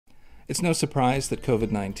It's no surprise that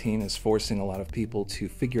COVID-19 is forcing a lot of people to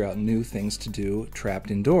figure out new things to do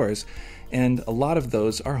trapped indoors, and a lot of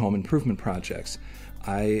those are home improvement projects.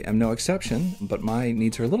 I am no exception, but my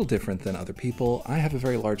needs are a little different than other people. I have a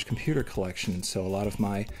very large computer collection, and so a lot of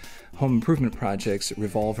my home improvement projects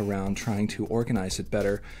revolve around trying to organize it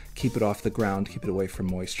better, keep it off the ground, keep it away from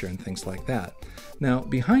moisture and things like that. Now,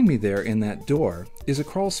 behind me there in that door is a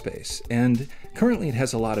crawl space, and currently it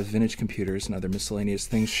has a lot of vintage computers and other miscellaneous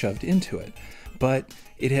things shoved into it, but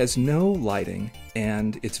it has no lighting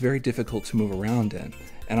and it's very difficult to move around in.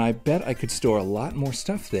 And I bet I could store a lot more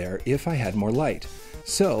stuff there if I had more light.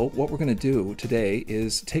 So what we're going to do today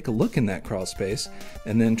is take a look in that crawl space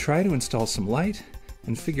and then try to install some light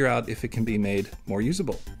and figure out if it can be made more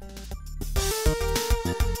usable.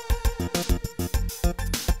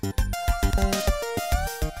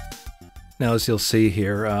 Now, as you'll see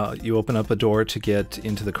here, you open up a door to get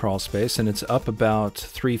into the crawl space, and it's up about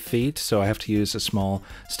 3 feet, so I have to use a small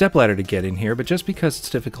stepladder to get in here, but just because it's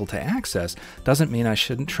difficult to access doesn't mean I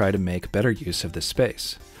shouldn't try to make better use of this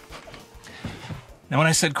space. Now, when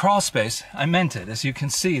I said crawl space, I meant it. As you can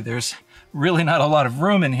see, there's really not a lot of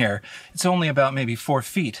room in here. It's only about maybe 4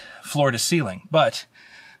 feet, floor to ceiling, but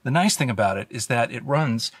the nice thing about it is that it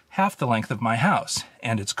runs half the length of my house,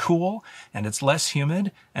 and it's cool, and it's less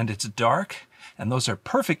humid, and it's dark, and those are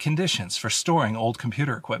perfect conditions for storing old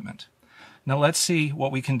computer equipment. Now let's see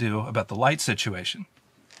what we can do about the light situation.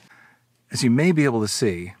 As you may be able to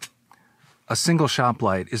see, a single shop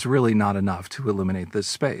light is really not enough to illuminate this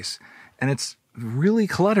space, and it's really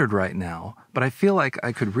cluttered right now, but I feel like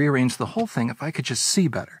I could rearrange the whole thing if I could just see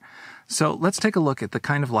better. So let's take a look at the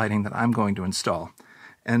kind of lighting that I'm going to install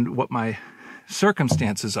and what my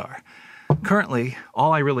circumstances are. Currently,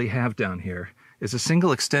 all I really have down here is a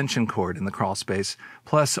single extension cord in the crawl space,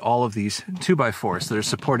 plus all of these 2x4s that are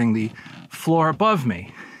supporting the floor above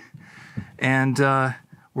me. And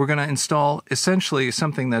we're going to install essentially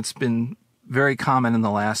something that's been very common in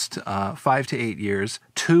the last 5 to 8 years,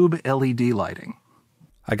 tube LED lighting.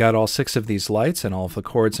 I got all 6 of these lights and all of the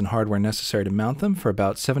cords and hardware necessary to mount them for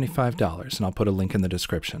about $75, and I'll put a link in the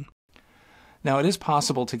description. Now, it is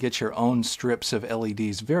possible to get your own strips of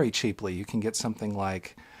LEDs very cheaply. You can get something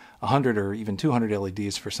like 100 or even 200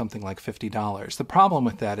 LEDs for something like $50. The problem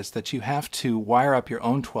with that is that you have to wire up your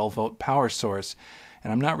own 12-volt power source,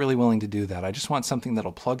 and I'm not really willing to do that. I just want something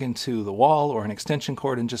that'll plug into the wall or an extension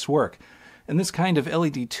cord and just work. And this kind of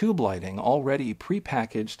LED tube lighting, already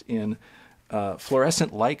pre-packaged in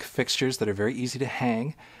fluorescent-like fixtures that are very easy to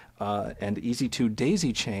hang and easy to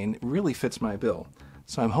daisy chain, really fits my bill.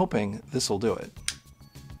 So I'm hoping this will do it.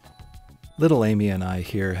 Little Amy and I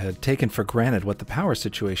here had taken for granted what the power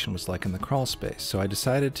situation was like in the crawl space, so I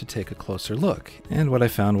decided to take a closer look, and what I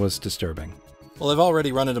found was disturbing. Well, I've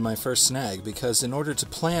already run into my first snag, because in order to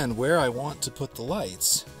plan where I want to put the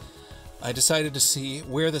lights, I decided to see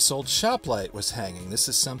where this old shop light was hanging. This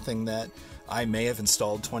is something that I may have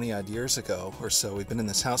installed 20-odd years ago or so. We've been in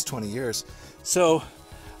this house 20 years. So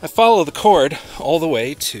I follow the cord all the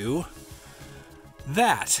way to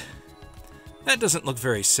that. That doesn't look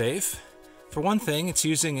very safe. For one thing, it's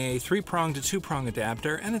using a 3-prong to 2-prong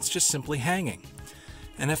adapter, and it's just simply hanging.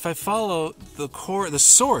 And if I follow the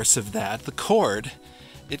source of that, the cord,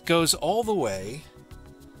 it goes all the way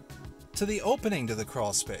to the opening to the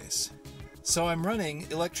crawl space. So I'm running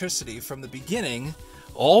electricity from the beginning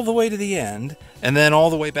all the way to the end, and then all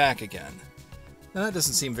the way back again. Now that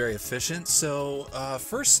doesn't seem very efficient, so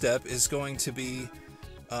first step is going to be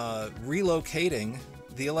relocating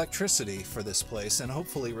the electricity for this place and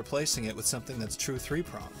hopefully replacing it with something that's true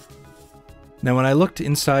 3-prong. Now, when I looked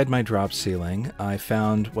inside my drop ceiling, I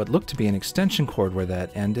found what looked to be an extension cord where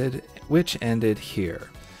that ended, which ended here.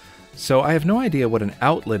 So I have no idea what an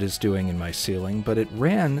outlet is doing in my ceiling, but it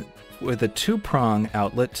ran with a 2-prong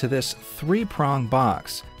outlet to this 3-prong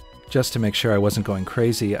box. Just to make sure I wasn't going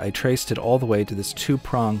crazy, I traced it all the way to this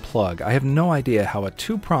 2-prong plug. I have no idea how a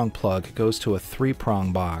 2-prong plug goes to a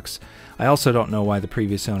 3-prong box. I also don't know why the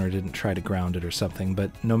previous owner didn't try to ground it or something,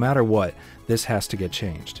 but no matter what, this has to get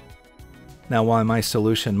changed. Now, while my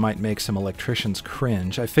solution might make some electricians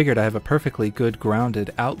cringe, I figured I have a perfectly good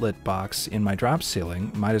grounded outlet box in my drop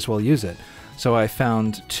ceiling, might as well use it. So I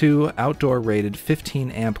found 2 outdoor rated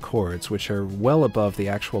 15 amp cords, which are well above the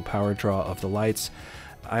actual power draw of the lights.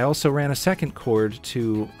 I also ran a second cord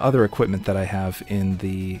to other equipment that I have in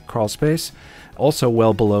the crawl space, also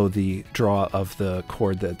well below the draw of the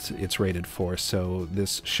cord that it's rated for, so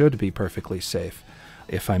this should be perfectly safe.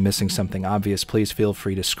 If I'm missing something obvious, please feel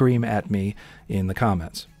free to scream at me in the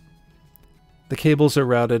comments. The cables are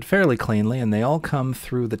routed fairly cleanly, and they all come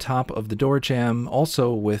through the top of the door jamb,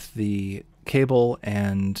 also with the cable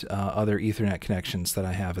and other Ethernet connections that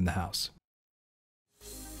I have in the house.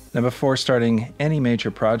 Now, before starting any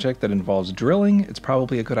major project that involves drilling, it's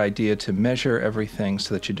probably a good idea to measure everything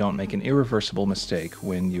so that you don't make an irreversible mistake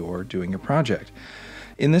when you're doing your project.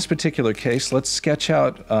 In this particular case, let's sketch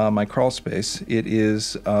out my crawl space. It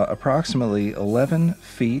is approximately 11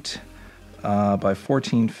 feet by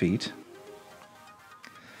 14 feet.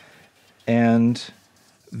 And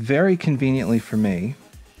very conveniently for me,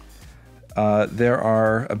 there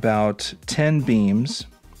are about 10 beams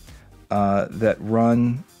that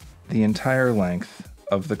run the entire length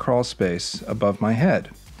of the crawl space above my head.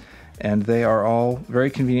 And they are all very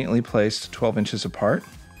conveniently placed 12 inches apart.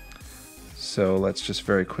 So let's just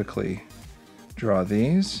very quickly draw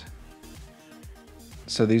these.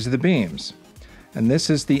 So these are the beams. And this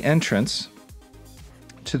is the entrance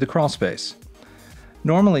to the crawl space.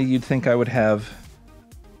 Normally you'd think I would have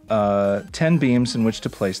 10 beams in which to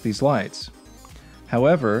place these lights.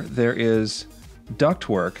 However, there is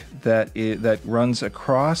ductwork that runs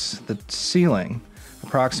across the ceiling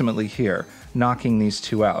approximately here, knocking these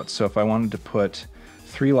two out. So if I wanted to put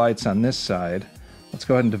 3 lights on this side, let's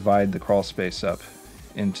go ahead and divide the crawl space up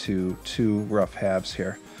into 2 rough halves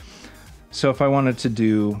here. So if I wanted to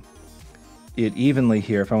do it evenly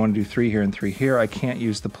here, if I want to do 3 here and 3 here, I can't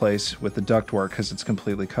use the place with the ductwork because it's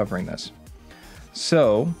completely covering this.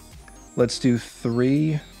 So let's do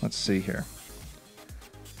 3, let's see here.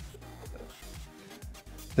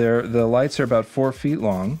 The lights are about 4 feet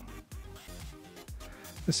long.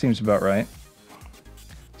 This seems about right.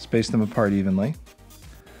 Space them apart evenly.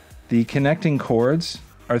 The connecting cords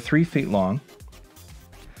are 3 feet long,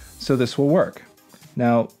 so this will work.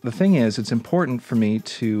 Now, the thing is, it's important for me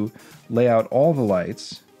to lay out all the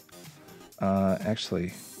lights.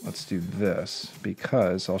 Actually, let's do this,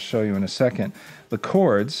 because I'll show you in a second. The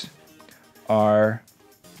cords are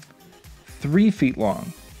 3 feet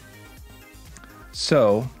long.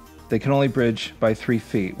 So they can only bridge by 3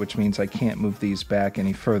 feet, which means I can't move these back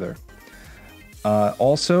any further.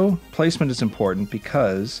 Also, placement is important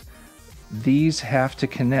because these have to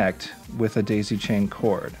connect with a daisy chain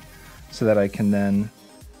cord so that I can then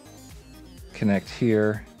connect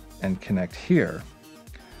here and connect here.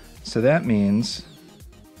 So that means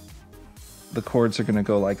the cords are going to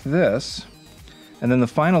go like this, and then the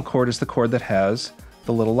final cord is the cord that has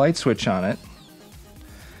the little light switch on it.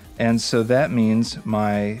 And so that means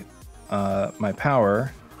my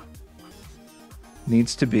power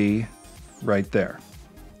needs to be right there.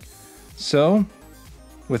 So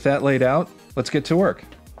with that laid out, let's get to work.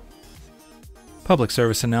 Public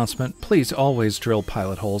service announcement, please always drill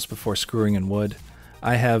pilot holes before screwing in wood.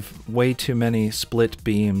 I have way too many split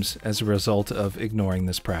beams as a result of ignoring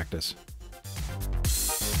this practice.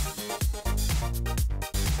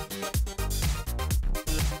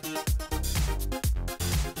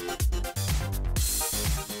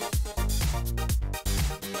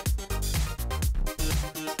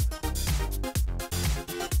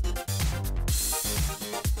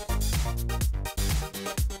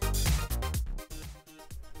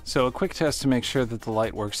 So a quick test to make sure that the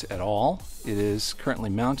light works at all. It is currently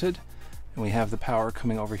mounted, and we have the power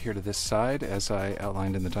coming over here to this side as I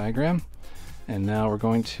outlined in the diagram. And now we're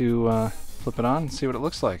going to flip it on and see what it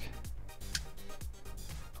looks like.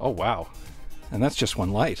 Oh wow, and that's just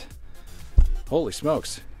one light. Holy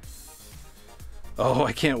smokes. Oh,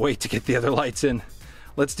 I can't wait to get the other lights in.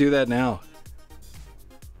 Let's do that now.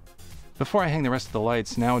 Before I hang the rest of the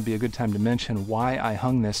lights, now would be a good time to mention why I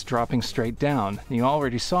hung this dropping straight down. You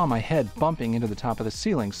already saw my head bumping into the top of the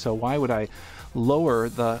ceiling, so why would I lower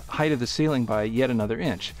the height of the ceiling by yet another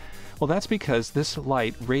inch? Well, that's because this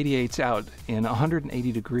light radiates out in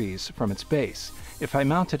 180 degrees from its base. If I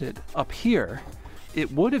mounted it up here,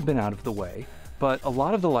 it would have been out of the way, but a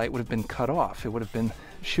lot of the light would have been cut off. It would have been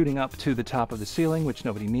shooting up to the top of the ceiling, which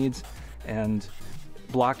nobody needs, and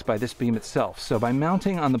blocked by this beam itself. So by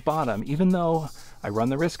mounting on the bottom, even though I run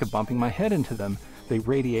the risk of bumping my head into them, they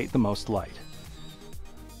radiate the most light.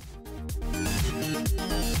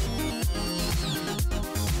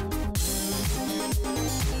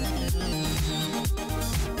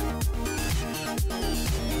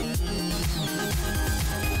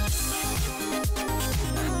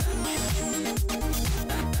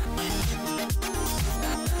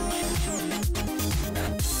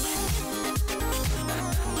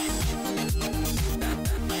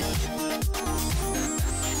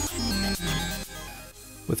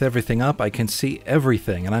 With everything up, I can see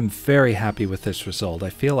everything, and I'm very happy with this result. I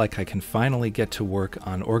feel like I can finally get to work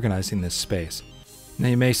on organizing this space. Now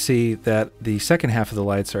you may see that the second half of the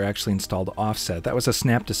lights are actually installed offset. That was a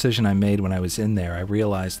snap decision I made when I was in there. I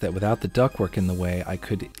realized that without the ductwork in the way, I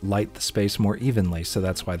could light the space more evenly, so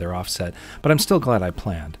that's why they're offset. But I'm still glad I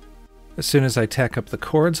planned. As soon as I tack up the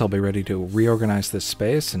cords, I'll be ready to reorganize this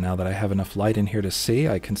space, and now that I have enough light in here to see,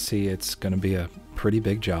 I can see it's going to be a pretty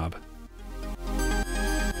big job.